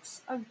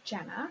compliments of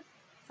Jenna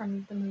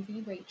from the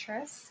movie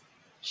Waitress.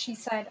 She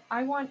said,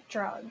 I want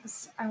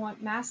drugs. I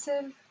want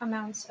massive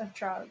amounts of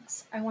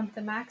drugs. I want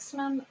the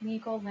maximum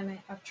legal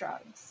limit of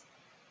drugs.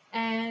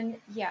 And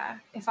yeah,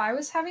 if I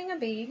was having a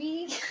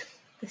baby,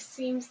 this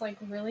seems like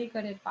really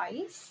good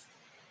advice.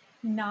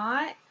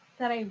 Not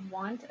that I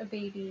want a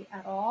baby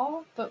at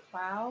all, but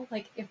wow,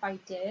 like if I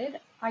did,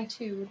 I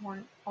too would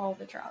want all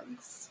the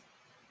drugs.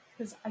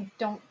 Because I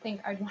don't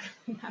think I'd want to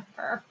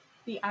remember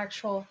the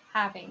actual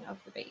having of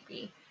the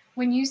baby.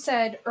 When you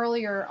said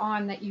earlier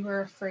on that you were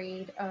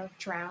afraid of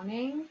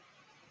drowning,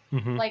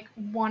 like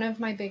one of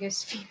my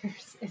biggest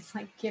fears is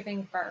like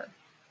giving birth.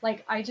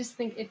 Like I just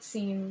think it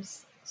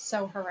seems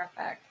so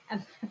horrific,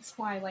 and that's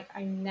why like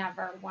I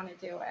never want to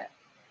do it.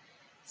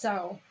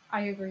 So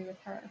I agree with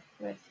her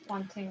with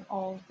wanting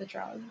all of the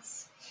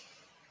drugs.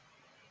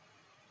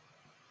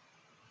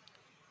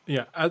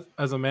 Yeah,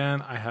 as a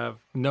man, I have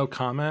no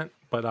comment,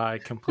 but I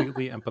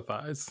completely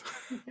empathize.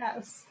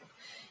 Yes.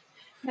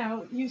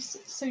 Now,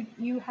 so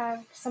you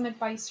have some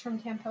advice from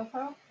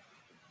Tampopo?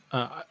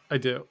 I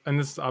do, and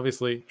this is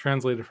obviously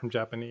translated from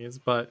Japanese,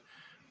 but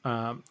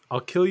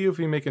I'll kill you if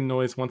you make a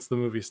noise once the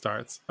movie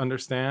starts.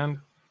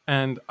 Understand?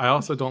 And I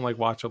also don't like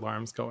watch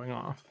alarms going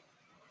off.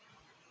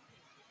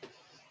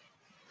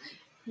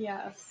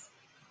 Yes,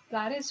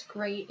 that is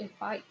great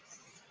advice.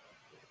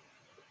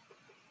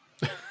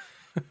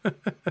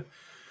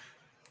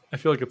 I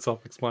feel like it's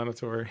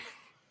self-explanatory.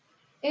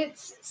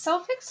 It's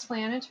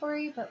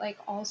self-explanatory, but like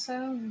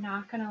also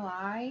not gonna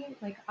lie,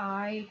 like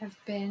I have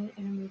been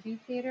in a movie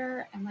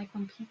theater and like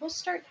when people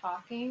start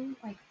talking,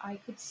 like I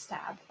could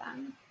stab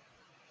them.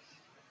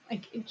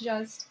 Like it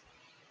just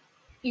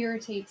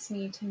irritates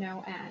me to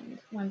no end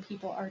when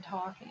people are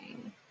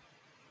talking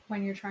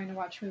when you're trying to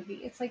watch a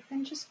movie. It's like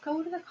then just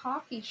go to the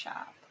coffee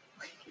shop.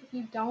 Like if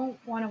you don't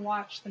want to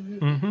watch the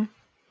movie.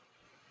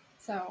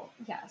 So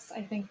yes,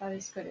 I think that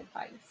is good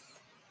advice.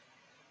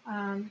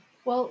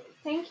 Well,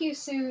 thank you,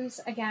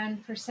 Suze,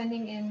 again for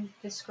sending in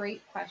this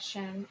great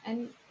question,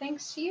 and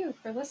thanks to you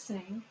for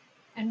listening.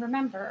 And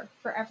remember,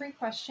 for every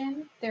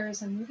question, there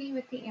is a movie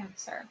with the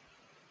answer.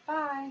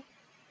 Bye.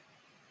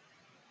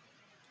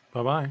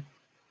 Bye-bye.